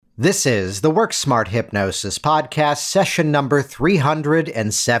This is the Work Smart Hypnosis podcast, session number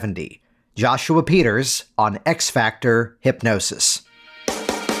 370. Joshua Peters on X Factor Hypnosis.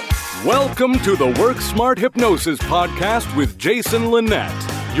 Welcome to the Work Smart Hypnosis podcast with Jason Linett,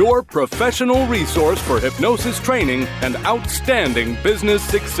 your professional resource for hypnosis training and outstanding business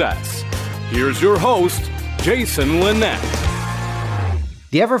success. Here's your host, Jason Linett.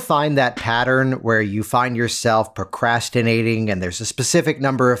 Do you ever find that pattern where you find yourself procrastinating and there's a specific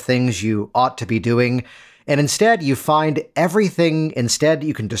number of things you ought to be doing, and instead you find everything instead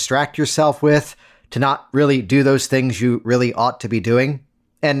you can distract yourself with to not really do those things you really ought to be doing?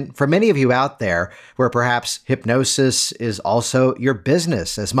 And for many of you out there, where perhaps hypnosis is also your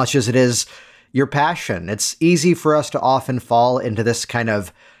business as much as it is your passion, it's easy for us to often fall into this kind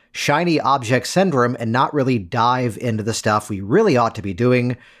of shiny object syndrome and not really dive into the stuff we really ought to be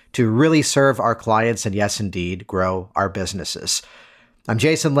doing to really serve our clients and, yes, indeed, grow our businesses. I'm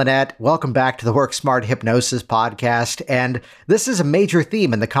Jason Linett. Welcome back to the Work Smart Hypnosis podcast. And this is a major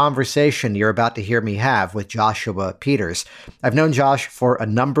theme in the conversation you're about to hear me have with Joshua Peters. I've known Josh for a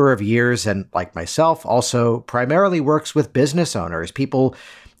number of years and, like myself, also primarily works with business owners, people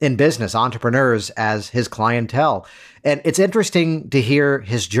in business, entrepreneurs as his clientele. And it's interesting to hear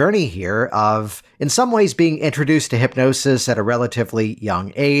his journey here of, in some ways, being introduced to hypnosis at a relatively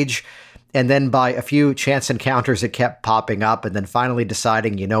young age. And then by a few chance encounters, it kept popping up. And then finally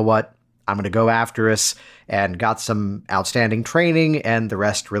deciding, you know what, I'm going to go after this, and got some outstanding training. And the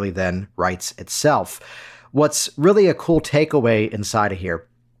rest really then writes itself. What's really a cool takeaway inside of here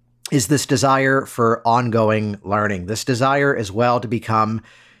is this desire for ongoing learning, this desire as well to become,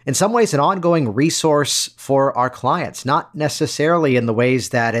 in some ways, an ongoing resource for our clients, not necessarily in the ways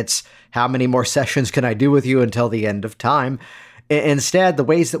that it's how many more sessions can I do with you until the end of time. Instead, the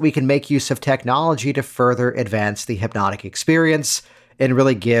ways that we can make use of technology to further advance the hypnotic experience and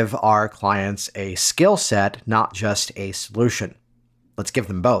really give our clients a skill set, not just a solution. Let's give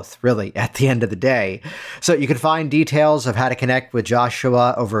them both, really, at the end of the day. So you can find details of how to connect with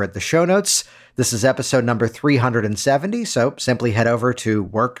Joshua over at the show notes. This is episode number 370, so simply head over to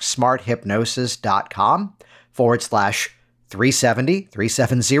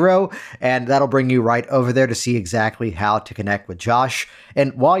worksmarthypnosis.com/370, and that'll bring you right over there to see exactly how to connect with Josh.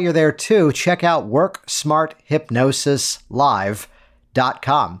 And while you're there too, check out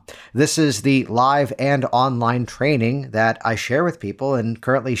worksmarthypnosislive.com. This is the live and online training that I share with people, and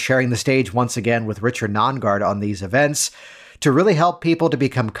currently sharing the stage once again with Richard Nongard on these events, to really help people to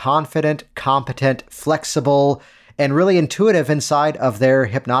become confident, competent, flexible, and really intuitive inside of their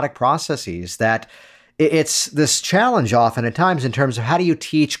hypnotic processes. That it's this challenge often at times in terms of how do you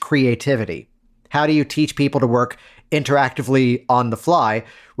teach creativity? How do you teach people to work interactively on the fly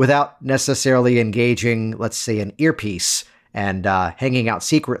without necessarily engaging, let's say, an earpiece and hanging out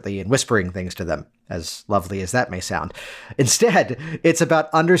secretly and whispering things to them, as lovely as that may sound. Instead, it's about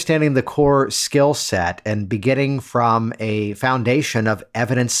understanding the core skill set and beginning from a foundation of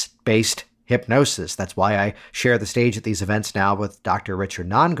evidence-based hypnosis. That's why I share the stage at these events now with Dr. Richard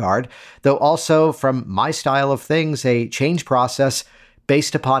Nongard, though also from my style of things, a change process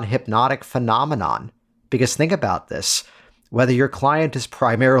based upon hypnotic phenomenon. Because think about this, whether your client is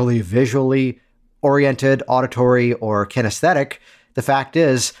primarily visually oriented, auditory, or kinesthetic, the fact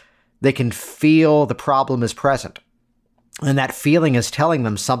is, they can feel the problem is present. And that feeling is telling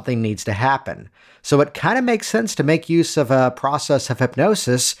them something needs to happen. So it kind of makes sense to make use of a process of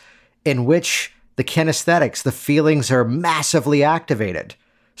hypnosis in which the kinesthetics, the feelings, are massively activated.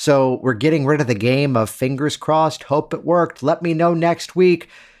 So we're getting rid of the game of fingers crossed, hope it worked, let me know next week.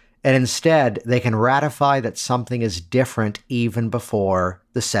 And instead, they can ratify that something is different even before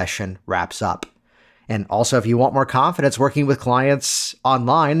the session wraps up. And also, if you want more confidence working with clients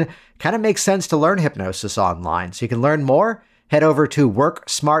online, kind of makes sense to learn hypnosis online. So you can learn more, head over to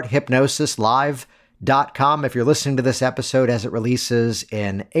worksmarthypnosislive.com. If you're listening to this episode as it releases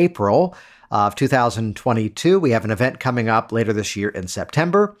in April of 2022, we have an event coming up later this year in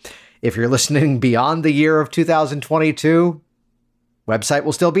September. If you're listening beyond the year of 2022, website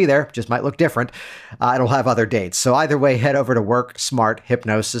will still be there, just might look different. It'll have other dates. So either way, head over to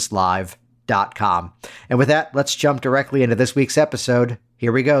worksmarthypnosislive.com. And with that, let's jump directly into this week's episode.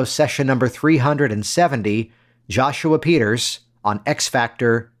 Here we go, session number 370, Joshua Peters on X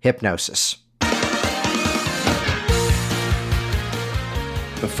Factor Hypnosis.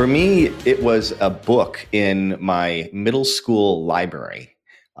 For me, it was a book in my middle school library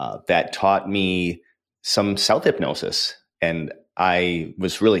that taught me some self-hypnosis, and I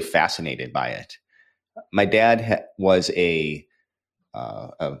was really fascinated by it. My dad was a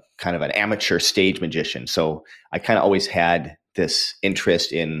kind of an amateur stage magician. So I kind of always had this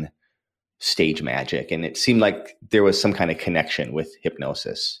interest in stage magic, and it seemed like there was some kind of connection with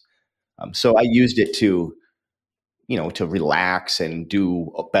hypnosis. So I used it to, to relax and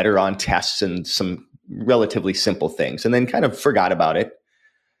do better on tests and some relatively simple things, and then kind of forgot about it.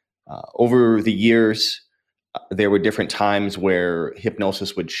 Over the years, there were different times where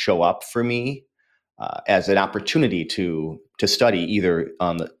hypnosis would show up for me as an opportunity to study, either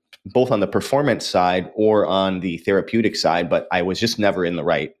both on the performance side or on the therapeutic side, but I was just never in the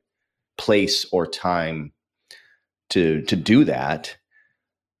right place or time to do that.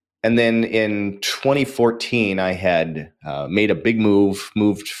 And then in 2014, I had made a big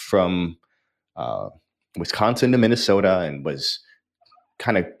moved from Wisconsin to Minnesota, and was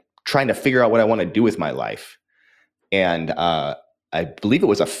kind of trying to figure out what I want to do with my life. And I believe it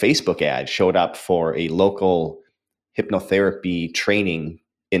was a Facebook ad showed up for a local hypnotherapy training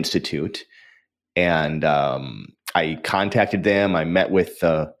institute. And I contacted them. I met with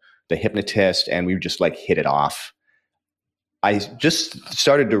the hypnotist, and we just like hit it off. I just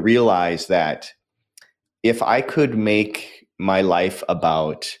started to realize that if I could make my life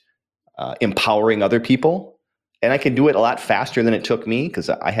about empowering other people, and I could do it a lot faster than it took me because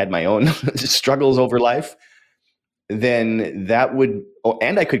I had my own struggles over life, then that would,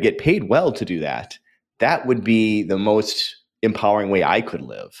 and I could get paid well to do that, that would be the most empowering way I could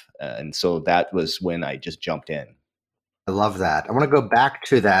live. And so that was when I just jumped in. I love that. I want to go back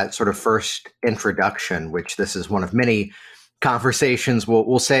to that sort of first introduction, which this is one of many conversations.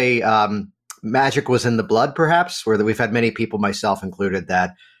 We'll say magic was in the blood, perhaps, where we've had many people, myself included,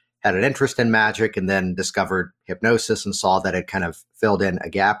 that had an interest in magic and then discovered hypnosis and saw that it kind of filled in a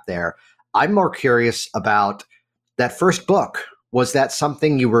gap there. I'm more curious about that first book. Was that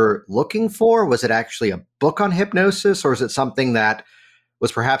something you were looking for? Was it actually a book on hypnosis, or is it something that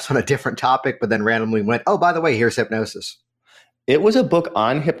was perhaps on a different topic, but then randomly went, oh, by the way, here's hypnosis? It was a book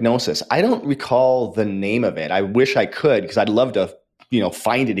on hypnosis. I don't recall the name of it. I wish I could, because I'd love to,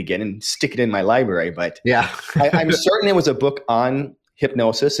 find it again and stick it in my library. But yeah, I'm certain it was a book on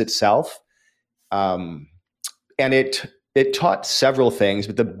hypnosis itself. And it taught several things,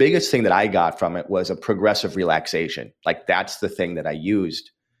 but the biggest thing that I got from it was a progressive relaxation. Like, that's the thing that I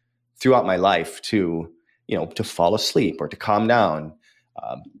used throughout my life to fall asleep or to calm down.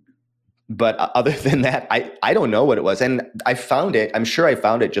 But other than that, I don't know what it was. And I found it, I'm sure I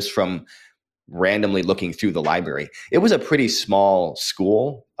found it just from randomly looking through the library. It was a pretty small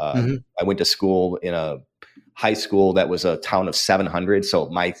school. I went to school in a high school that was a town of 700. So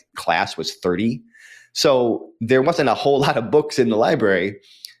my class was 30. So there wasn't a whole lot of books in the library.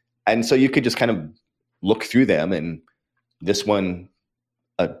 And so you could just kind of look through them, and this one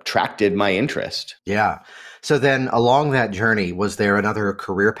attracted my interest. Yeah. So then along that journey, was there another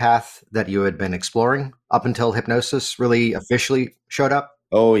career path that you had been exploring up until hypnosis really officially showed up?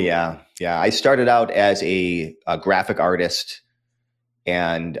 Oh, yeah. Yeah. I started out as a graphic artist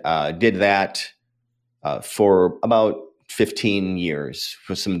and did that for about 15 years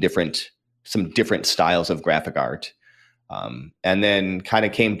for some different styles of graphic art. And then kind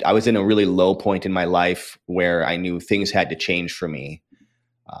of I was in a really low point in my life where I knew things had to change for me.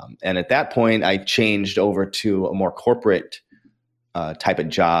 And at that point, I changed over to a more corporate type of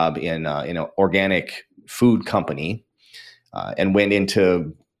job in an organic food company, and went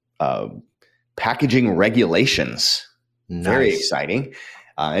into packaging regulations. Nice. Very exciting.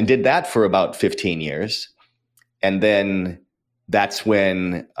 And did that for about 15 years. And then that's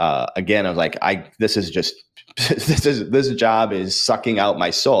when, again, I was like, this job is sucking out my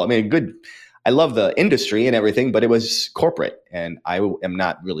soul. I mean, I love the industry and everything, but it was corporate, and I am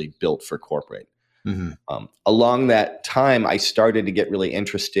not really built for corporate. Mm-hmm. Along that time, I started to get really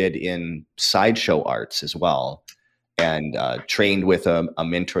interested in sideshow arts as well, and trained with a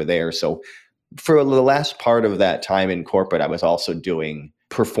mentor there. So for the last part of that time in corporate, I was also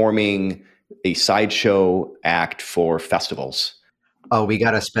performing a sideshow act for festivals. Oh, we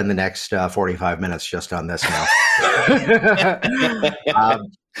got to spend the next 45 minutes just on this now.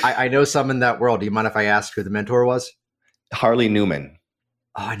 I know some in that world. Do you mind if I ask who the mentor was? Harley Newman.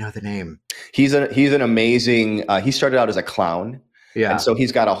 Oh, I know the name. He's an amazing, he started out as a clown. Yeah. And so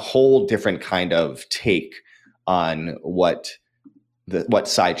he's got a whole different kind of take on what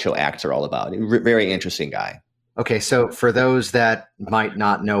sideshow acts are all about. Very interesting guy. Okay. So for those that might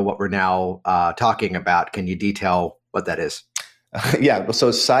not know what we're now talking about, can you detail what that is? Yeah.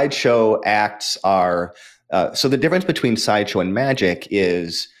 So sideshow acts are, so the difference between sideshow and magic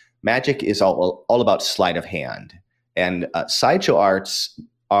is all about sleight of hand. And sideshow arts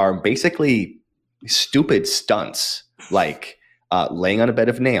are basically stupid stunts, like laying on a bed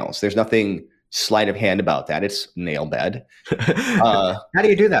of nails. There's nothing sleight of hand about that. It's nail bed. How do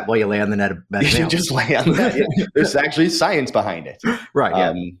you do that? Well, you lay on the net of nails. You just lay on that. Yeah. There's actually science behind it. Right.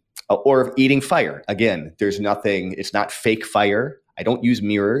 Yeah. Or eating fire. Again, there's nothing, it's not fake fire. I don't use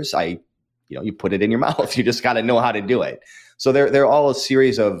mirrors. You put it in your mouth. You just got to know how to do it. So they're all a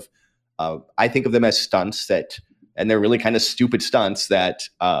series of, I think of them as stunts and they're really kind of stupid stunts that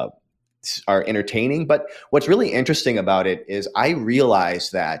are entertaining. But what's really interesting about it is I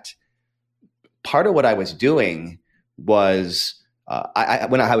realized that part of what I was doing was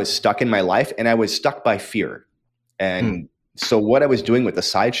when I was stuck in my life, and I was stuck by fear. And so what I was doing with the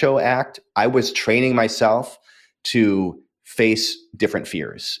Sideshow Act, I was training myself to face different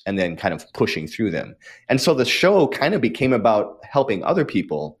fears and then kind of pushing through them. And so the show kind of became about helping other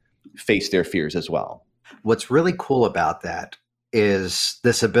people face their fears as well. What's really cool about that is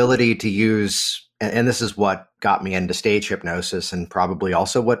this ability to use, and this is what got me into stage hypnosis and probably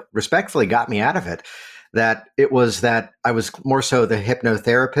also what respectfully got me out of it, that it was that I was more so the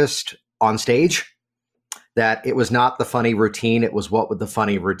hypnotherapist on stage, that it was not the funny routine, it was what would the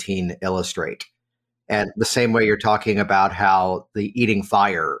funny routine illustrate. And the same way you're talking about how the eating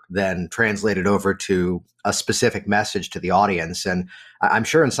fire then translated over to a specific message to the audience. And I'm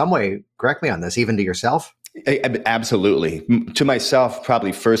sure in some way, correct me on this, even to yourself? Absolutely. To myself,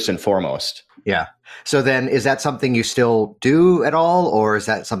 probably first and foremost. Yeah. So then is that something you still do at all, or is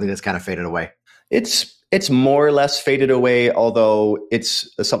that something that's kind of faded away? It's more or less faded away, although it's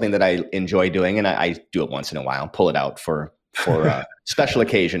something that I enjoy doing, and I do it once in a while, pull it out for special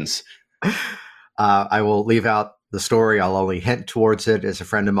occasions. I will leave out the story. I'll only hint towards it as a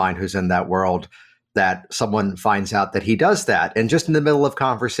friend of mine who's in that world, that someone finds out that he does that. And just in the middle of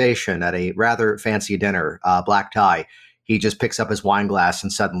conversation at a rather fancy dinner, black tie, he just picks up his wine glass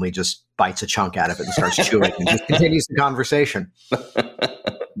and suddenly just bites a chunk out of it and starts chewing and just continues the conversation.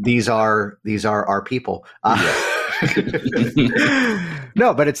 These are our people.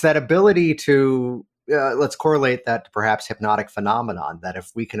 No, but it's that ability to, let's correlate that to perhaps hypnotic phenomenon, that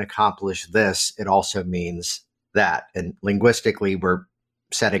if we can accomplish this, it also means that. And linguistically, we're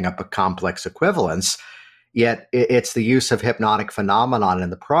setting up a complex equivalence, yet it's the use of hypnotic phenomenon in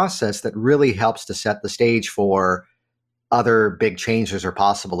the process that really helps to set the stage for other big changes are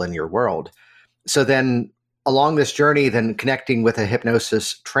possible in your world. So then along this journey, then connecting with a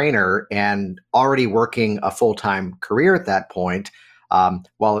hypnosis trainer and already working a full-time career at that point,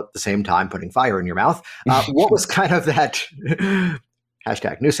 while at the same time putting fire in your mouth, what was kind of that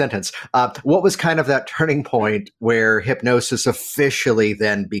hashtag new sentence? What was kind of that turning point where hypnosis officially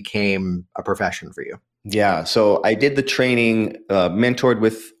then became a profession for you? Yeah, so I did the training, mentored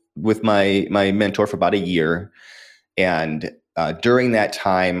with my mentor for about a year, and during that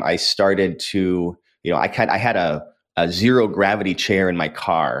time, I started to, I had a zero gravity chair in my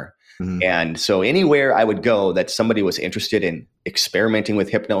car. Mm-hmm. And so anywhere I would go that somebody was interested in experimenting with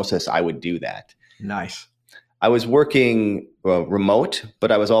hypnosis, I would do that. Nice. I was working remote,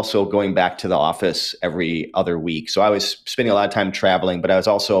 but I was also going back to the office every other week. So I was spending a lot of time traveling, but I was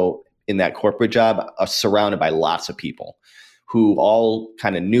also in that corporate job surrounded by lots of people who all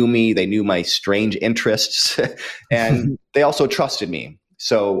kind of knew me. They knew my strange interests and they also trusted me.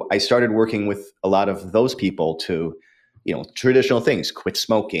 So I started working with a lot of those people to, traditional things, quit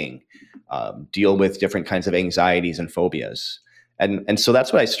smoking, deal with different kinds of anxieties and phobias. And so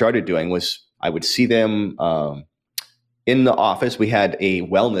that's what I started doing was I would see them in the office. We had a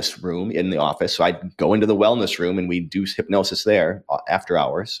wellness room in the office. So I'd go into the wellness room and we'd do hypnosis there after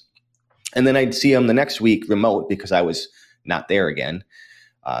hours. And then I'd see them the next week remote because I was not there again.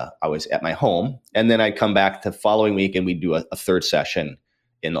 I was at my home. And then I'd come back the following week and we'd do a third session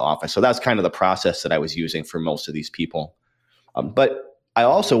in the office. So that's kind of the process that I was using for most of these people. But I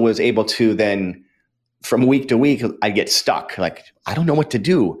also was able to then, from week to week, I'd get stuck. Like, I don't know what to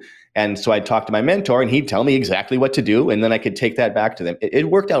do. And so I'd talk to my mentor and he'd tell me exactly what to do. And then I could take that back to them. It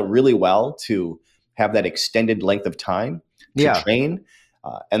worked out really well to have that extended length of time to train.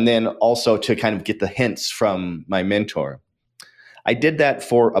 And then also to kind of get the hints from my mentor. I did that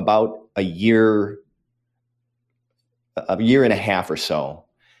for about a year and a half or so.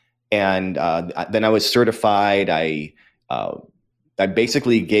 And then I was certified. I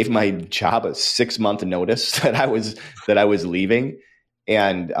basically gave my job a 6-month notice that I was leaving.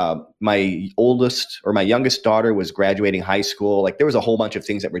 And my youngest daughter was graduating high school. Like there was a whole bunch of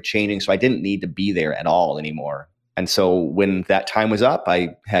things that were changing. So I didn't need to be there at all anymore. And so when that time was up,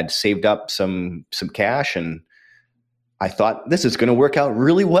 I had saved up some cash and I thought this is going to work out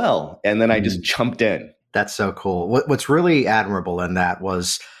really well. And then I just jumped in. That's so cool. What's really admirable in that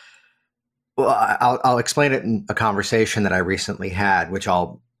was, well, I'll explain it in a conversation that I recently had, which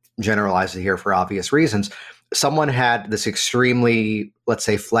I'll generalize it here for obvious reasons. Someone had this extremely, let's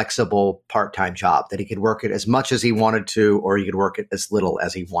say, flexible part-time job that he could work it as much as he wanted to, or he could work it as little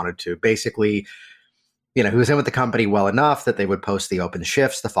as he wanted to. Basically, he was in with the company well enough that they would post the open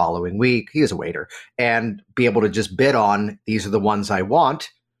shifts the following week. He was a waiter, and be able to just bid on, these are the ones I want.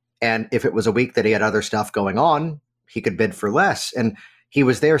 And if it was a week that he had other stuff going on, he could bid for less. And he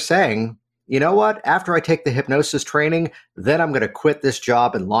was there saying, you know what? After I take the hypnosis training, then I'm going to quit this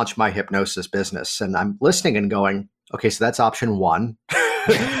job and launch my hypnosis business. And I'm listening and going, okay, so that's option one.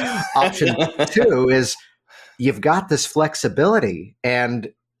 Option two is you've got this flexibility,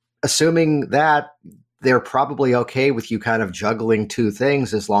 and assuming that they're probably okay with you kind of juggling two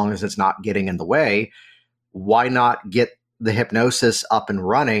things as long as it's not getting in the way, why not get the hypnosis up and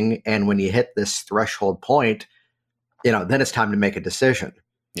running? And when you hit this threshold point, then it's time to make a decision.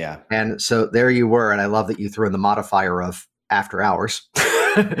 Yeah. And so there you were. And I love that you threw in the modifier of after hours,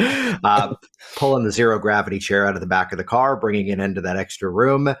 pulling the zero gravity chair out of the back of the car, bringing it into that extra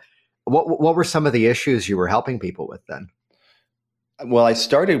room. What were some of the issues you were helping people with then? Well, I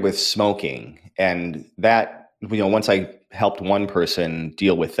started with smoking, and that, once I helped one person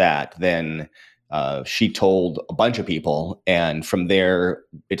deal with that, then she told a bunch of people. And from there,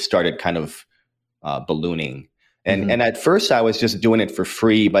 it started kind of ballooning. And at first I was just doing it for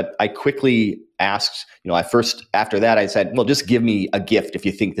free, but I quickly asked, after that I said, well, just give me a gift if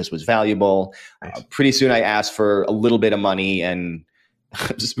you think this was valuable. Nice. Pretty soon I asked for a little bit of money and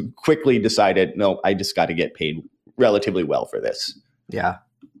just quickly decided, no, I just got to get paid relatively well for this. Yeah.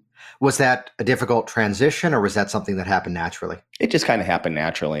 Was that a difficult transition, or was that something that happened naturally? It just kind of happened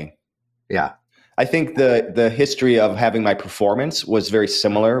naturally. Yeah. I think the history of having my performance was very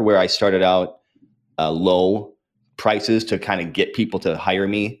similar, where I started out low prices to kind of get people to hire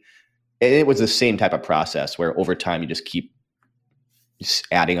me. And it was the same type of process where over time you just keep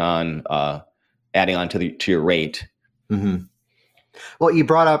adding on to your rate. Mm-hmm. Well, you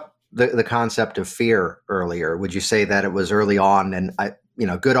brought up the concept of fear earlier. Would you say that it was early on, and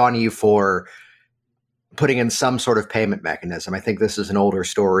good on you for putting in some sort of payment mechanism? I think this is an older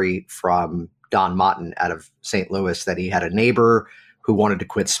story from Don Motten out of St. Louis, that he had a neighbor who wanted to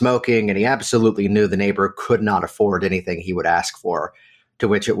quit smoking, and he absolutely knew the neighbor could not afford anything he would ask for, to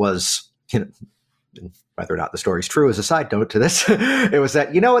which it was, whether or not the story's true as a side note to this, it was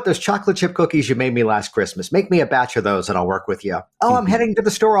that, those chocolate chip cookies you made me last Christmas, make me a batch of those and I'll work with you. Oh, I'm heading to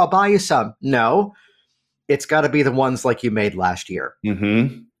the store, I'll buy you some. No, it's got to be the ones like you made last year.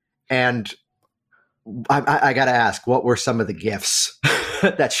 Mm-hmm. And I got to ask, what were some of the gifts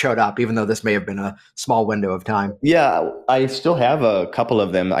that showed up, even though this may have been a small window of time? Yeah, I still have a couple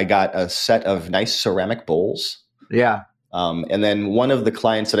of them. I got a set of nice ceramic bowls. Yeah. And then one of the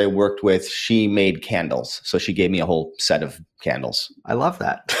clients that I worked with, she made candles. So she gave me a whole set of candles. I love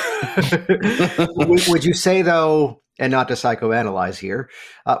that. Would you say, though, and not to psychoanalyze here,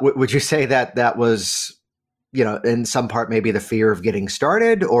 would you say that was, in some part maybe the fear of getting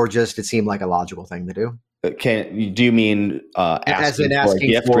started, or just it seemed like a logical thing to do? Do you mean asking for a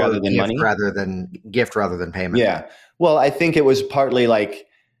gift rather than money? Gift rather than payment. Yeah. Well, I think it was partly like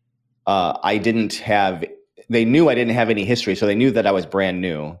they knew I didn't have any history, so they knew that I was brand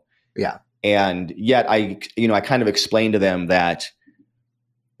new. Yeah. And yet I kind of explained to them that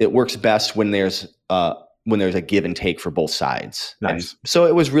it works best when there's a give and take for both sides. Nice. And so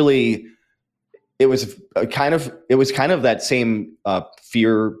it was kind of that same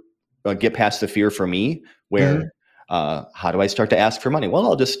fear, get past the fear for me, where how do I start to ask for money? Well,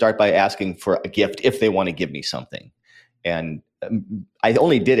 I'll just start by asking for a gift if they want to give me something. And I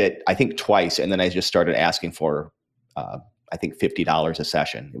only did it, I think, twice. And then I just started asking for, I think, $50 a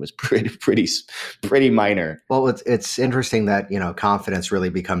session. It was pretty minor. Well, it's interesting that, confidence really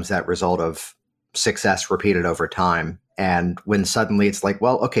becomes that result of success repeated over time. And when suddenly it's like,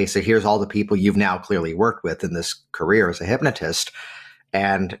 well, okay, so here's all the people you've now clearly worked with in this career as a hypnotist.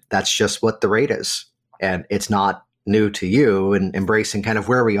 And that's just what the rate is. And it's not new to you, and embracing kind of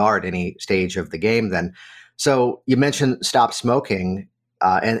where we are at any stage of the game then. So you mentioned stop smoking,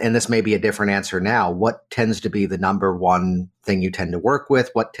 and this may be a different answer now. What tends to be the number one thing you tend to work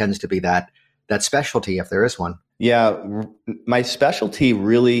with? What tends to be that specialty, if there is one? Yeah, my specialty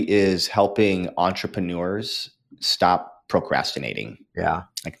really is helping entrepreneurs stop procrastinating. Yeah.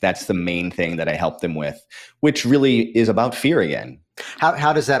 Like that's the main thing that I help them with, which really is about fear again.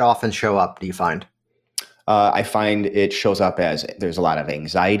 How does that often show up, do you find? I find it shows up as there's a lot of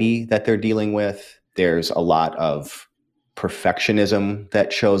anxiety that they're dealing with. There's a lot of perfectionism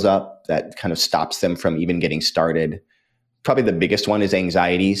that shows up that kind of stops them from even getting started. Probably the biggest one is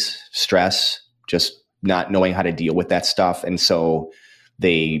anxieties, stress, just not knowing how to deal with that stuff. And so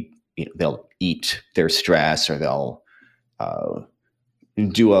they'll eat their stress, or they'll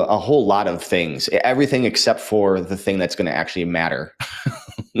do a whole lot of things, everything except for the thing that's going to actually matter,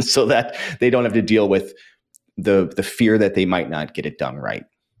 so that they don't have to deal with the fear that they might not get it done right.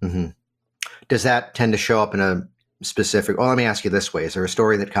 Mm-hmm. Does that tend to show up in a specific, well, let me ask you this way. Is there a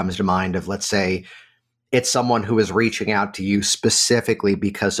story that comes to mind of, let's say, it's someone who is reaching out to you specifically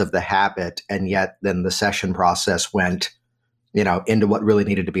because of the habit, and yet then the session process went, into what really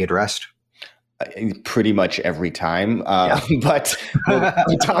needed to be addressed? Pretty much every time. But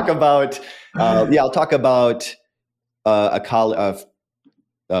we'll talk about, I'll talk about a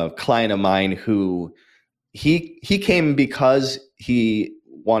client of mine who he came because he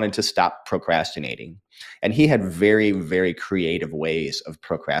wanted to stop procrastinating, and he had very, very creative ways of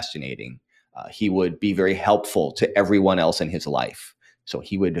procrastinating. He would be very helpful to everyone else in his life. So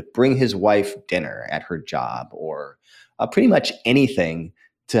he would bring his wife dinner at her job, or pretty much anything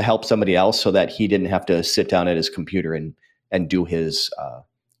to help somebody else, so that he didn't have to sit down at his computer and do his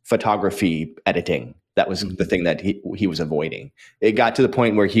photography editing. That was the thing that he was avoiding. It got to the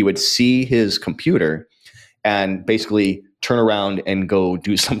point where he would see his computer and basically turn around and go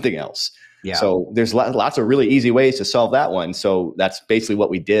do something else. Yeah. So there's lots of really easy ways to solve that one. So that's basically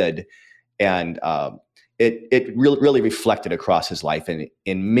what we did. And it really reflected across his life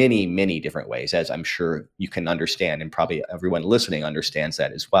in many, many different ways, as I'm sure you can understand, and probably everyone listening understands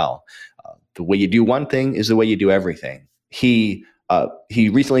that as well. The way you do one thing is the way you do everything. He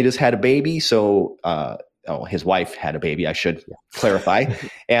recently just had a baby, so his wife had a baby, I should clarify,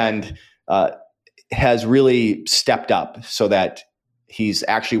 and has really stepped up so that he's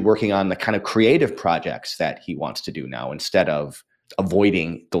actually working on the kind of creative projects that he wants to do now, instead of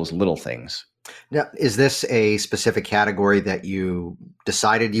avoiding those little things. Now, is this a specific category that you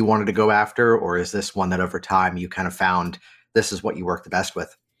decided you wanted to go after, or is this one that over time you kind of found this is what you work the best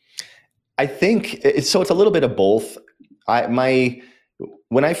with? I think it's a little bit of both.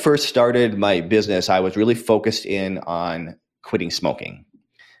 When I first started my business, I was really focused in on quitting smoking.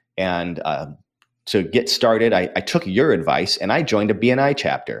 And to get started, I took your advice and I joined a BNI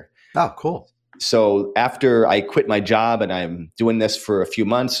chapter. Oh, cool. So after I quit my job and I'm doing this for a few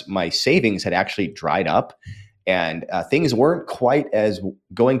months, my savings had actually dried up, and things weren't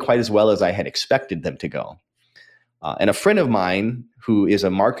going quite as well as I had expected them to go. And a friend of mine who is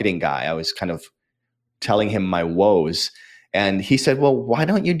a marketing guy, I was kind of telling him my woes, and he said, well, why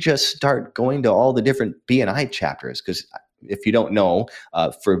don't you just start going to all the different BNI chapters? Because if you don't know,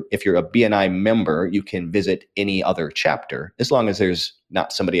 if you're a BNI member, you can visit any other chapter as long as there's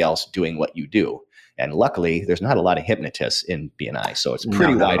not somebody else doing what you do. And luckily, there's not a lot of hypnotists in BNI, so it's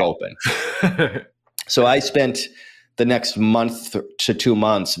pretty wide open. So I spent the next month to 2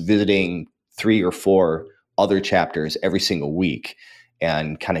 months visiting 3 or 4 other chapters every single week,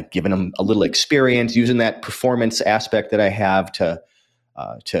 and kind of giving them a little experience, using that performance aspect that I have to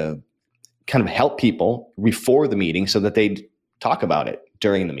kind of help people before the meeting so that they talk about it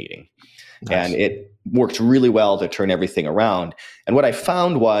during the meeting. Nice. And it worked really well to turn everything around. And what I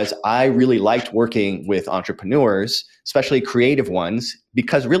found was I really liked working with entrepreneurs, especially creative ones,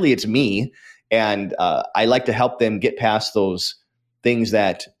 because really it's me. And I like to help them get past those things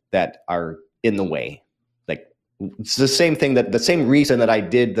that are in the way. Like, it's the same reason that I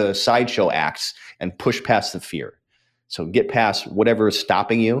did the sideshow acts and push past the fear. So get past whatever is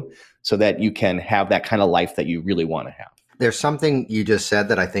stopping you, so that you can have that kind of life that you really want to have. There's something you just said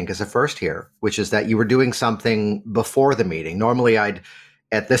that I think is a first here, which is that you were doing something before the meeting. Normally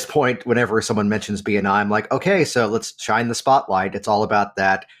at this point, whenever someone mentions BNI, I'm like, okay, so let's shine the spotlight. It's all about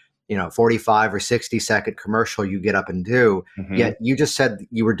that, 45 or 60 second commercial you get up and do. Mm-hmm. Yet you just said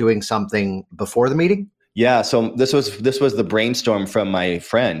you were doing something before the meeting? Yeah. So this was the brainstorm from my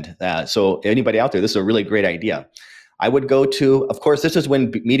friend. So anybody out there, this is a really great idea. I would go to, of course, this is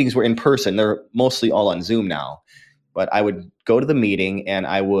when meetings were in person. They're mostly all on Zoom now. But I would go to the meeting and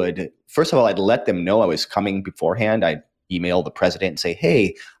first of all, I'd let them know I was coming beforehand. I'd email the president and say,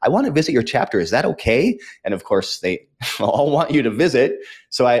 hey, I want to visit your chapter. Is that okay? And of course, they all want you to visit.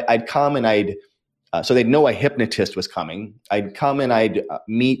 So I'd come and so they'd know a hypnotist was coming. I'd come and I'd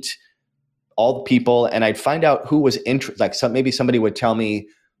meet all the people, and I'd find out who was interested. Like maybe somebody would tell me,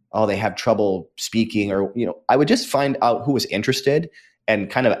 oh, they have trouble speaking, or, I would just find out who was interested and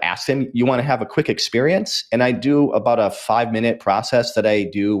kind of ask them, you want to have a quick experience? And I do about a 5-minute process that I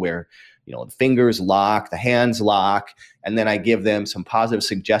do where, the fingers lock, the hands lock, and then I give them some positive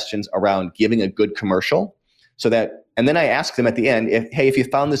suggestions around giving a good commercial and then I ask them at the end, if you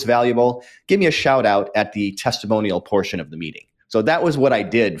found this valuable, give me a shout out at the testimonial portion of the meeting. So that was what I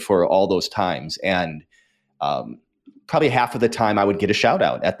did for all those times. And probably half of the time I would get a shout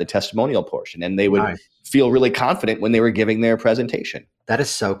out at the testimonial portion, and they would Nice. feel really confident when they were giving their presentation. That is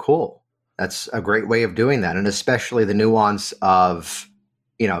so cool. That's a great way of doing that. And especially the nuance of,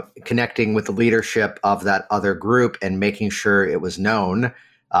 connecting with the leadership of that other group and making sure it was known,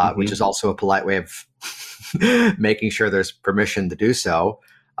 which is also a polite way of making sure there's permission to do so.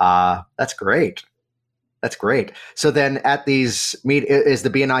 That's great. That's great. So then at these is the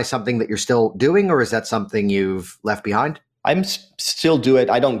BNI something that you're still doing, or is that something you've left behind? I'm still do it.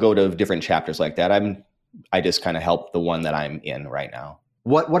 I don't go to different chapters like that. I just kind of help the one that I'm in right now.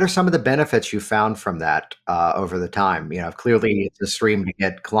 What are some of the benefits you found from that over the time? Clearly it's a stream to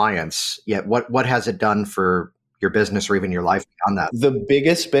get clients. Yet what has it done for your business or even your life beyond that? The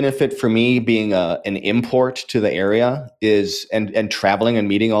biggest benefit for me being an import to the area is and traveling and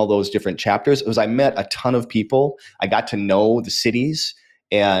meeting all those different chapters was I met a ton of people. I got to know the cities,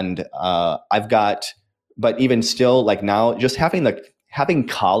 and but even still, like now, just having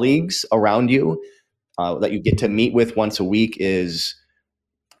colleagues around you that you get to meet with once a week is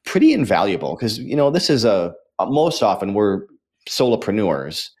pretty invaluable, because this is most often we're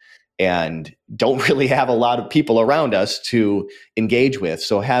solopreneurs and don't really have a lot of people around us to engage with.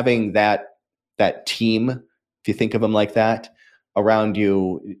 So having that team, if you think of them like that, around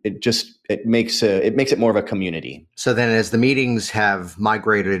you, it makes it more of a community. So then as the meetings have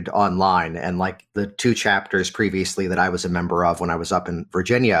migrated online, and like the 2 chapters previously that I was a member of when I was up in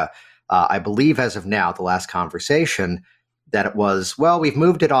Virginia, I believe as of now, the last conversation, that it was, well, we've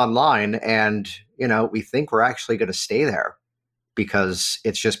moved it online and, we think we're actually going to stay there because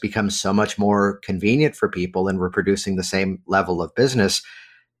it's just become so much more convenient for people and we're producing the same level of business.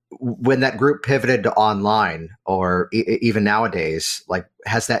 When that group pivoted to online, or even nowadays, like,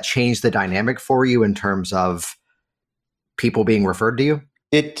 has that changed the dynamic for you in terms of people being referred to you?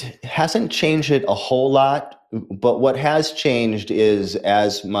 It hasn't changed it a whole lot, but what has changed is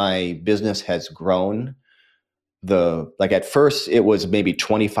as my business has grown, at first it was maybe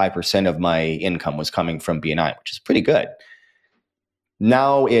 25% of my income was coming from BNI, which is pretty good.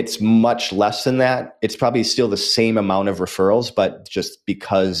 Now it's much less than that. It's probably still the same amount of referrals, but just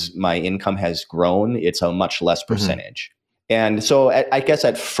because my income has grown, it's a much less percentage. And so I guess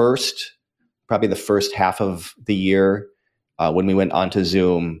at first, probably the first half of the year, when we went onto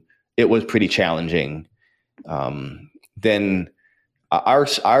Zoom, it was pretty challenging. Then our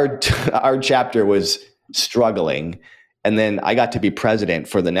chapter was struggling. And then I got to be president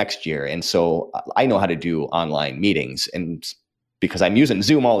for the next year. And so I know how to do online meetings, and because I'm using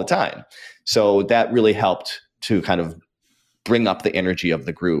Zoom all the time. So that really helped to kind of bring up the energy of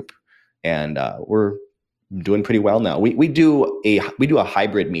the group. And we're doing pretty well now. We do a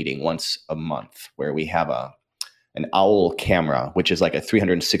hybrid meeting once a month where we have an OWL camera, which is like a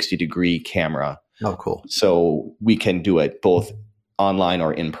 360-degree camera. Oh, cool. So we can do it both online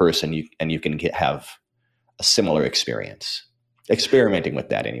or in person, and you can have a similar experience. Experimenting with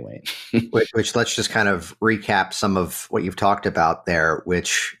that anyway. which let's just kind of recap some of what you've talked about there,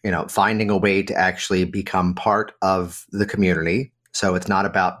 which, finding a way to actually become part of the community. So it's not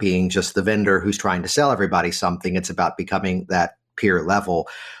about being just the vendor who's trying to sell everybody something. It's about becoming that peer level.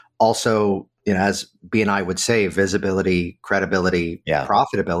 Also, as BNI would say, visibility, credibility,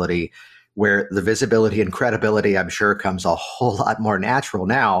 profitability, where the visibility and credibility, I'm sure, comes a whole lot more natural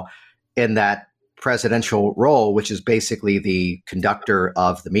now in that presidential role, which is basically the conductor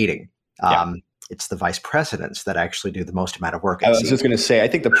of the meeting. It's the vice presidents that actually do the most amount of work. I was just going to say, I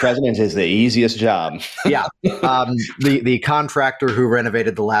think the president is the easiest job. Yeah. The contractor who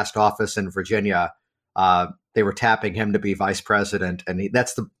renovated the last office in Virginia, they were tapping him to be vice president. And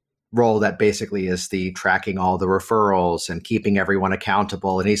that's the role that basically is the tracking all the referrals and keeping everyone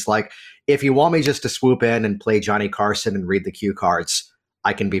accountable. And he's like, if you want me just to swoop in and play Johnny Carson and read the cue cards,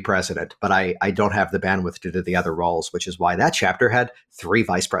 I can be president, but I don't have the bandwidth to do the other roles, which is why that chapter had 3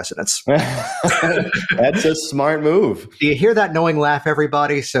 vice presidents. That's a smart move. Do you hear that knowing laugh,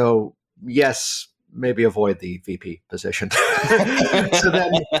 everybody? So yes, maybe avoid the VP position. So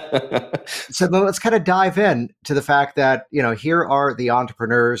then let's kind of dive in to the fact that, here are the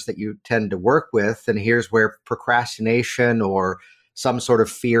entrepreneurs that you tend to work with, and here's where procrastination or some sort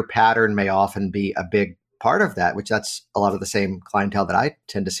of fear pattern may often be a big part of that, which that's a lot of the same clientele that I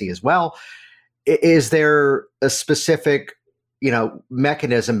tend to see as well. Is there a specific,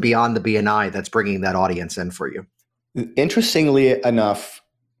 mechanism beyond the BNI that's bringing that audience in for you? Interestingly enough,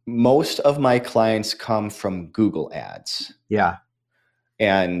 most of my clients come from Google ads. Yeah.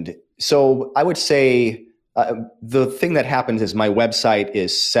 And so I would say the thing that happens is my website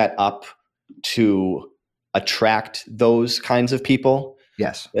is set up to attract those kinds of people.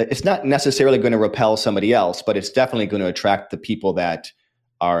 Yes. It's not necessarily going to repel somebody else, but it's definitely going to attract the people that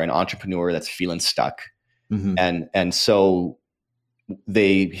are an entrepreneur that's feeling stuck. Mm-hmm. And so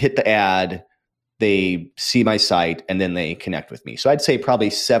they hit the ad, they see my site, and then they connect with me. So I'd say probably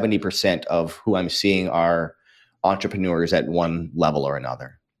 70% of who I'm seeing are entrepreneurs at one level or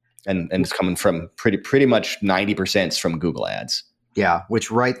another. And it's coming from pretty much 90% from Google Ads. Yeah, which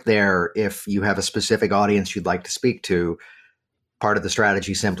right there, if you have a specific audience you'd like to speak to, part of the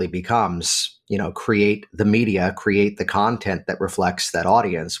strategy simply becomes, create the media, create the content that reflects that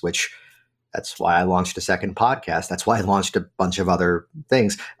audience, which that's why I launched a second podcast. That's why I launched a bunch of other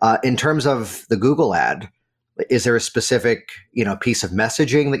things. In terms of the Google ad, is there a specific, piece of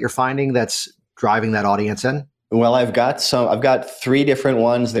messaging that you're finding that's driving that audience in? Well, I've got 3 different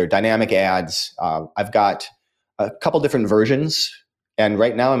ones. They're dynamic ads. I've got a couple different versions. And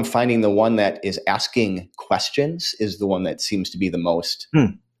right now I'm finding the one that is asking questions is the one that seems to be the most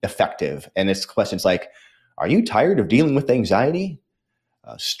effective. And it's questions like, are you tired of dealing with anxiety?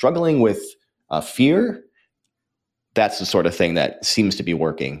 Struggling with fear? That's the sort of thing that seems to be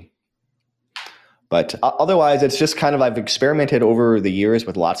working. But otherwise, it's just kind of, I've experimented over the years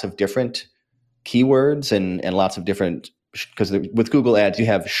with lots of different keywords and lots of different, because with Google Ads, you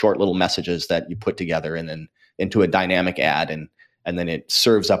have short little messages that you put together and then into a dynamic ad, and then it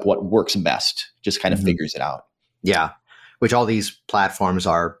serves up what works best, just kind of figures it out. Yeah, which all these platforms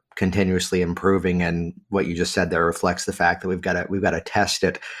are continuously improving, and what you just said there reflects the fact that we've got to test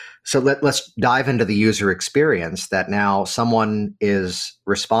it. So let's dive into the user experience, that now someone is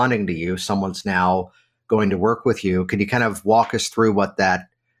responding to you, someone's now going to work with you. Could you kind of walk us through what that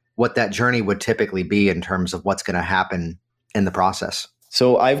journey would typically be in terms of what's going to happen in the process?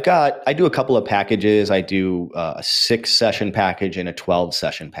 So I do a couple of packages. I do a 6-session package and a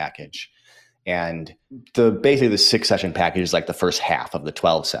 12-session package. And basically the 6-session package is like the first half of the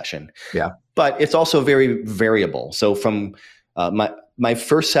 12 session. Yeah. But it's also very variable. So from my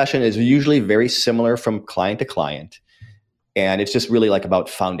first session is usually very similar from client to client. And it's just really like about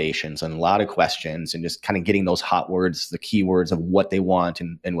foundations and a lot of questions and just kind of getting those hot words, the keywords of what they want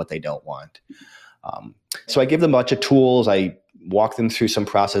and what they don't want. So I give them a bunch of tools. I walk them through some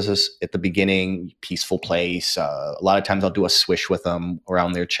processes at the beginning, peaceful place. A lot of times I'll do a swish with them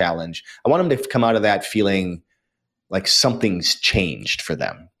around their challenge. I want them to come out of that feeling like something's changed for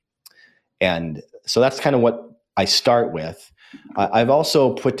them. And so that's kind of what I start with. I've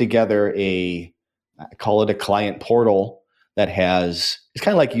also put together I call it a client portal that it's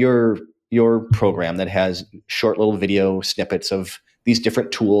kind of like your program that has short little video snippets of these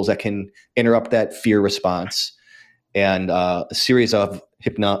different tools that can interrupt that fear response, and a series of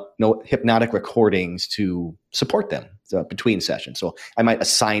hypnotic recordings to support them between sessions. So I might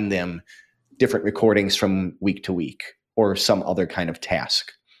assign them different recordings from week to week or some other kind of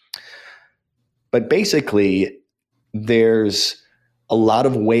task. But basically, there's a lot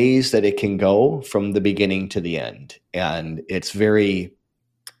of ways that it can go from the beginning to the end. And it's very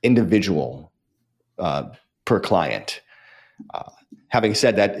individual per client. Having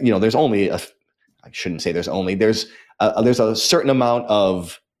said that, there's only there's a certain amount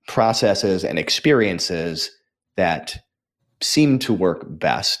of processes and experiences that seem to work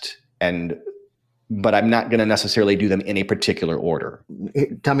best, but I'm not going to necessarily do them in a particular order.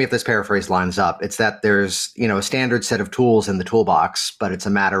 Tell me if this paraphrase lines up. It's that there's, a standard set of tools in the toolbox, but it's a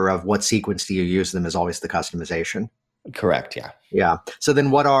matter of what sequence do you use them is always the customization. Correct. Yeah. Yeah. So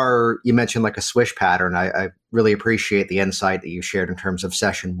then you mentioned like a swish pattern. I really appreciate the insight that you shared in terms of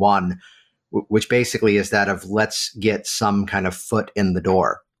session 1, which basically is that of let's get some kind of foot in the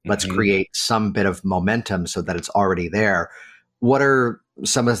door. Let's create some bit of momentum so that it's already there. What are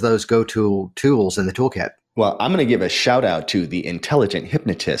some of those go-to tools in the toolkit? Well, I'm going to give a shout out to the Intelligent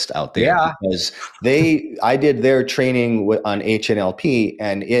Hypnotist out there, because I did their training on HNLP,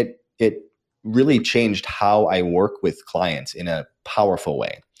 and it really changed how I work with clients in a powerful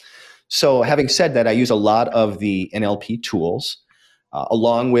way. So having said that, I use a lot of the NLP tools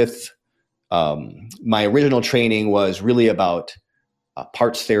along with my original training was really about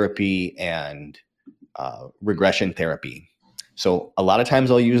parts therapy and regression therapy. So a lot of times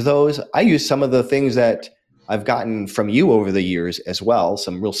I'll use those. I use some of the things that I've gotten from you over the years as well,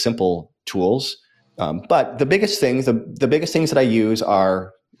 some real simple tools. But the biggest things that I use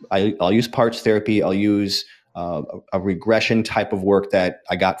are, I'll use parts therapy. I'll use a regression type of work that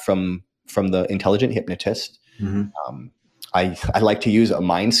I got from the Intelligent Hypnotist. Mm-hmm. I like to use a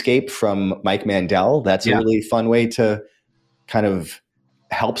Mindscape from Mike Mandel. That's a really fun way to kind of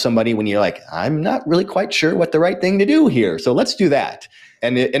help somebody when you're like, I'm not really quite sure what the right thing to do here. So let's do that.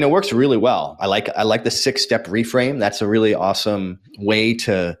 And it works really well. I like the 6-step reframe. That's a really awesome way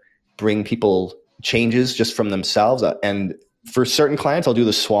to bring people changes just from themselves. And for certain clients, I'll do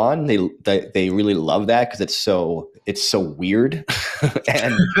the SWAN. They really love that because it's so weird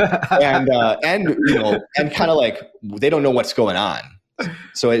and kind of like they don't know what's going on.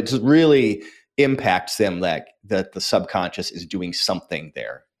 So it just really impacts them that the subconscious is doing something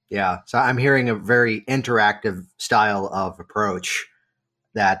there. Yeah. So I'm hearing a very interactive style of approach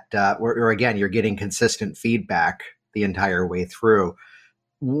that where again, you're getting consistent feedback the entire way through.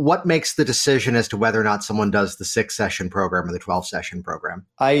 What makes the decision as to whether or not someone does the 6-session program or the 12-session program?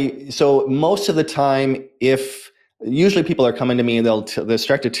 So most of the time, usually people are coming to me, they'll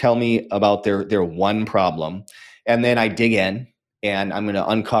start to tell me about their one problem, and then I dig in and I'm going to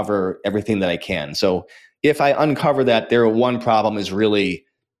uncover everything that I can. So if I uncover that their one problem is really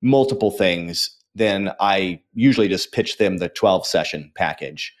multiple things, then I usually just pitch them the 12-session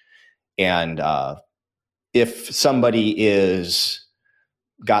package. And if somebody is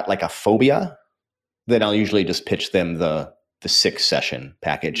got like a phobia, then I'll usually just pitch them the 6-session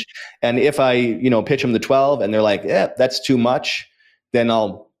package. And if I, pitch them the 12 and they're like, that's too much, then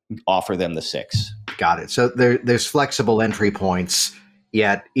I'll offer them the 6. Got it. So there's flexible entry points,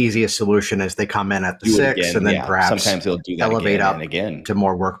 yet easiest solution is they come in at the 6 again, and then perhaps sometimes they'll do that elevate again up and again to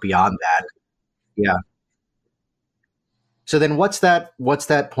more work beyond that. Yeah. So then what's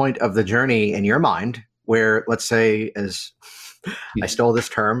that point of the journey in your mind where, let's say, as I stole this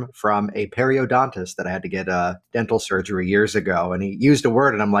term from a periodontist that I had to get dental surgery years ago, and he used a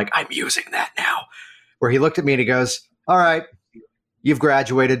word and I'm like, I'm using that now, where he looked at me and he goes, all right, you've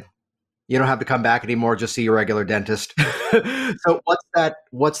graduated. You don't have to come back anymore. Just see your regular dentist. So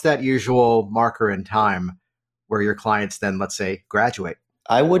what's that usual marker in time where your clients then, let's say, graduate?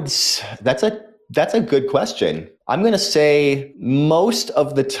 That's a good question. I'm going to say most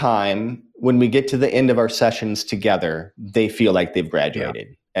of the time when we get to the end of our sessions together, they feel like they've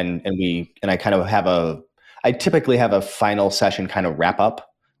graduated. Yeah. And I typically have a final session kind of wrap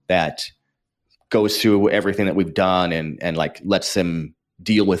up that goes through everything that we've done and like lets them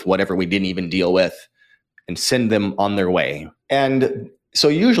deal with whatever we didn't even deal with and send them on their way. And so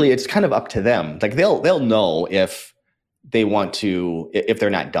usually it's kind of up to them. Like they'll know if they want to, if they're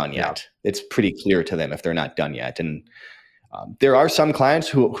not done yet. Yeah. It's pretty clear to them if they're not done yet. And there are some clients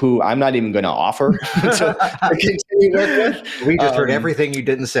who I'm not even going to offer to continue work with. We just heard everything you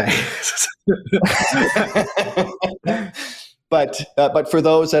didn't say. But for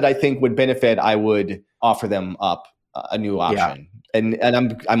those that I think would benefit, I would offer them up a new option. Yeah.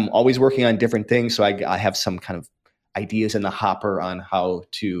 And I'm always working on different things, so I have some kind of ideas in the hopper on how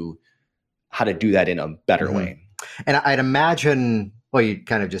to do that in a better way. And I'd imagine, well, you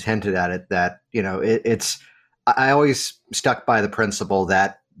kind of just hinted at it, that I always stuck by the principle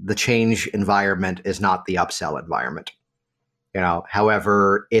that the change environment is not the upsell environment.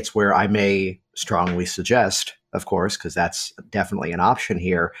 However, it's where I may strongly suggest, of course, because that's definitely an option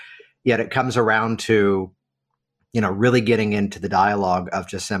here. Yet it comes around to, really getting into the dialogue of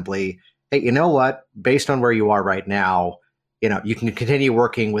just simply, hey, you know what? Based on where you are right now, you can continue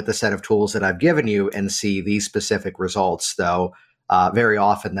working with the set of tools that I've given you and see these specific results. Though very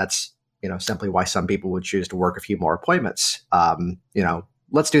often that's simply why some people would choose to work a few more appointments.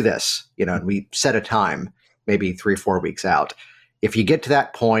 Let's do this. And we set a time, maybe 3-4 weeks out. If you get to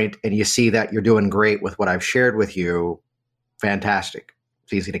that point and you see that you're doing great with what I've shared with you, fantastic.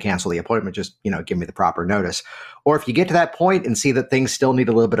 It's easy to cancel the appointment. Just, give me the proper notice. Or if you get to that point and see that things still need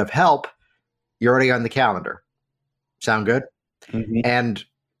a little bit of help, you're already on the calendar. Sound good? Mm-hmm. And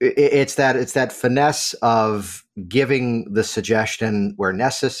it's that finesse of giving the suggestion where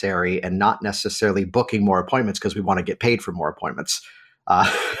necessary and not necessarily booking more appointments because we want to get paid for more appointments.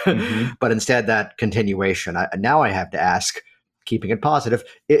 But instead that continuation. Now I have to ask, keeping it positive,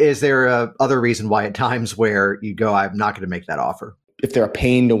 is there a other reason why at times where you go, I'm not going to make that offer? If they're a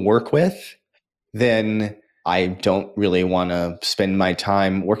pain to work with, then I don't really want to spend my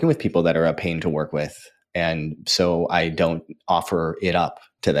time working with people that are a pain to work with. And so I don't offer it up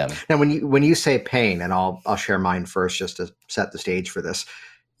to them. Now, when you say pain, and I'll share mine first just to set the stage for this,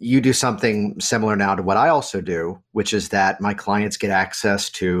 you do something similar now to what I also do, which is that my clients get access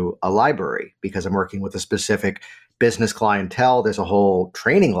to a library because I'm working with a specific business clientele. There's a whole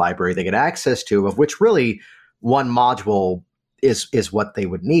training library they get access to, of which really one module is what they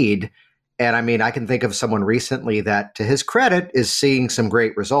would need. And I mean, I can think of someone recently that, to his credit, is seeing some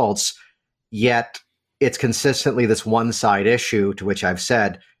great results, yet it's consistently this one side issue to which I've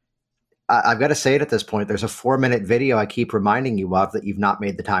said, I've got to say it at this point, there's a 4-minute video I keep reminding you of that you've not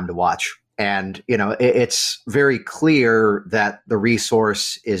made the time to watch. And, it's very clear that the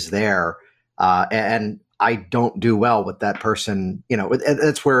resource is there. And I don't do well with that person.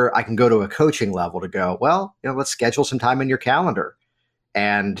 That's where I can go to a coaching level to go, well, let's schedule some time in your calendar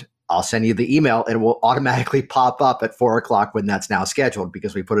and I'll send you the email and it will automatically pop up at 4:00 when that's now scheduled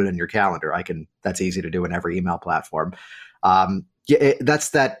because we put it in your calendar. That's easy to do in every email platform. That's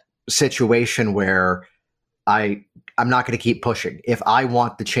that situation where I'm not going to keep pushing. If I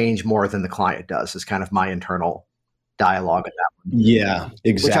want the change more than the client does, is kind of my internal dialogue in that one. Yeah,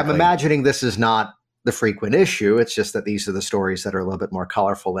 exactly. Which I'm imagining this is not the frequent issue. It's just that these are the stories that are a little bit more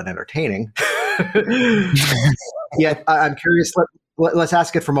colorful and entertaining. Yeah, I'm curious. Let's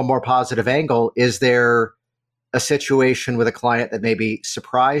ask it from a more positive angle. Is there a situation with a client that maybe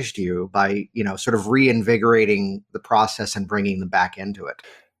surprised you by, sort of reinvigorating the process and bringing them back into it?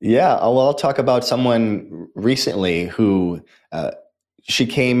 Yeah, well, I'll talk about someone recently who she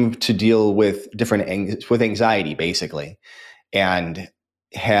came to deal with with anxiety, basically, and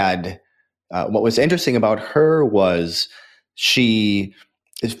had what was interesting about her was she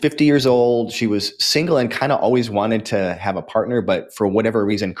is 50 years old. She was single and kind of always wanted to have a partner, but for whatever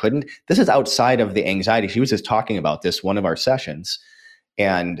reason couldn't. This is outside of the anxiety. She was just talking about this one of our sessions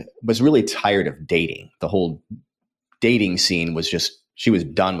and was really tired of dating. The whole dating scene was just, she was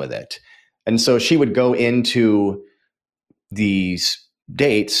done with it. And so she would go into these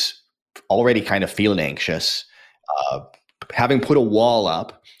dates already kind of feeling anxious, having put a wall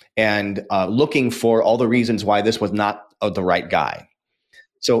up and looking for all the reasons why this was not the right guy.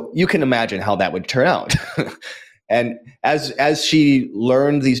 So you can imagine how that would turn out. And as she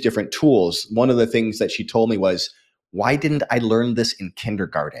learned these different tools, one of the things that she told me was, why didn't I learn this in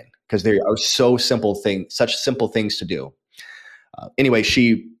kindergarten? Because there are such simple things to do. Anyway,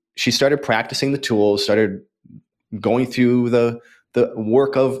 she started practicing the tools, started going through the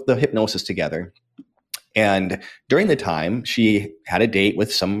work of the hypnosis together. And during the time, she had a date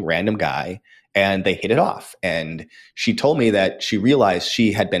with some random guy and they hit it off. And she told me that she realized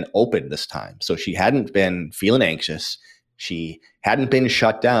she had been open this time. So she hadn't been feeling anxious. She hadn't been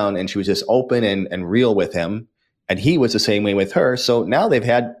shut down and she was just open and real with him. And he was the same way with her. So now they've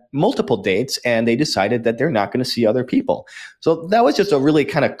had multiple dates and they decided that they're not going to see other people. So that was just a really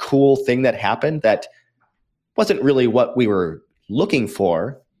kind of cool thing that happened that wasn't really what we were looking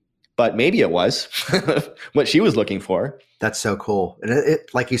for, but maybe it was what she was looking for. That's so cool. And it,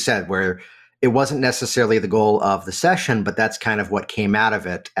 like you said, where it wasn't necessarily the goal of the session, but that's kind of what came out of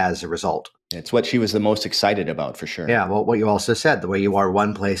it as a result. It's what she was the most excited about, for sure. Yeah. Well, what you also said, the way you are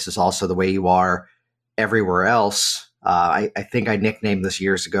one place is also the way you are everywhere else. I think I nicknamed this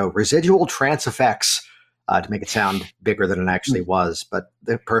years ago, residual trance effects, to make it sound bigger than it actually was. But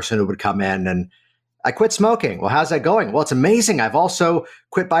the person who would come in and, I quit smoking. Well, how's that going? Well, it's amazing. I've also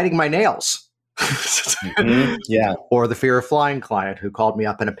quit biting my nails. Mm-hmm. Yeah. Or the fear of flying client who called me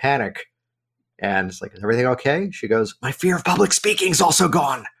up in a panic. And it's like, is everything okay? She goes, my fear of public speaking is also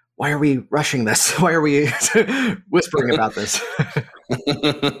gone. Why are we rushing this? Why are we whispering about this?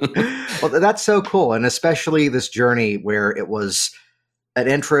 Well, that's so cool. And especially this journey where it was an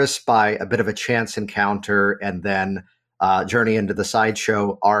interest by a bit of a chance encounter and then journey into the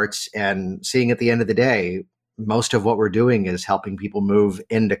sideshow arts, and seeing at the end of the day, most of what we're doing is helping people move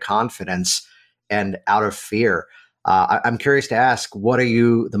into confidence and out of fear. I'm curious to ask, what are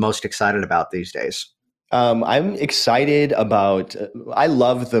you the most excited about these days? I'm excited about, I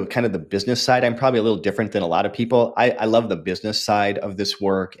love the kind of the business side. I'm probably a little different than a lot of people. I love the business side of this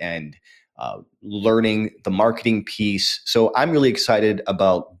work and learning the marketing piece. So I'm really excited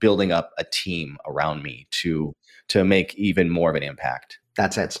about building up a team around me to make even more of an impact.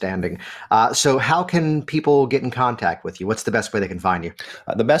 That's outstanding. So how can people get in contact with you? What's the best way they can find you?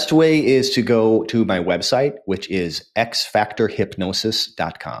 The best way is to go to my website, which is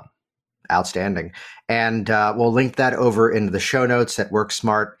xfactorhypnosis.com. Outstanding. And we'll link that over into the show notes at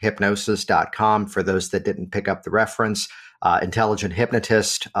worksmarthypnosis.com for those that didn't pick up the reference. Intelligent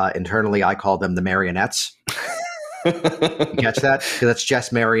hypnotist. Internally, I call them the marionettes. You catch that? Because that's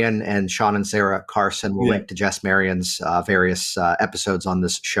Jess Marion and Sean and Sarah Carson. We'll link to Jess Marion's various episodes on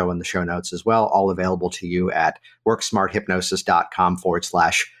this show in the show notes as well, all available to you at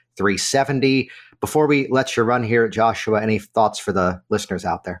worksmarthypnosis.com/370. Before we let you run here, Joshua, any thoughts for the listeners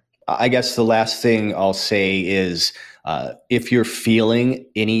out there? I guess the last thing I'll say is if you're feeling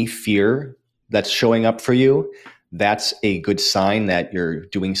any fear that's showing up for you, that's a good sign that you're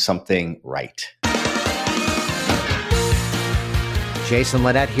doing something right. Jason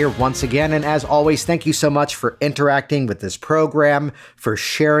Linett here once again, and as always, thank you so much for interacting with this program, for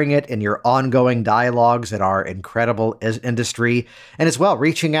sharing it in your ongoing dialogues in our incredible industry, and as well,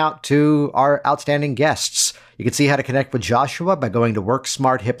 reaching out to our outstanding guests. You can see how to connect with Joshua by going to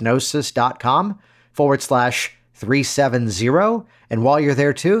worksmarthypnosis.com/370, and while you're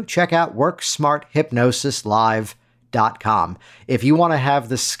there too, check out WorkSmartHypnosisLive.com. If you want to have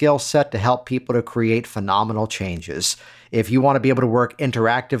the skill set to help people to create phenomenal changes, if you want to be able to work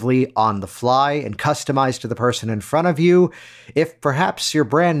interactively on the fly and customize to the person in front of you, if perhaps you're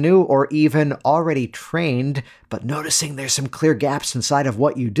brand new or even already trained, but noticing there's some clear gaps inside of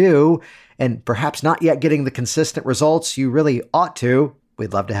what you do, and perhaps not yet getting the consistent results you really ought to,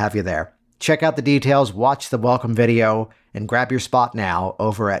 we'd love to have you there. Check out the details, watch the welcome video, and grab your spot now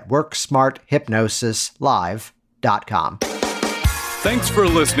over at WorkSmartHypnosisLive.com. Thanks for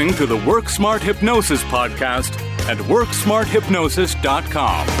listening to the Work Smart Hypnosis podcast at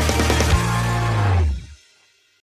WorkSmartHypnosis.com.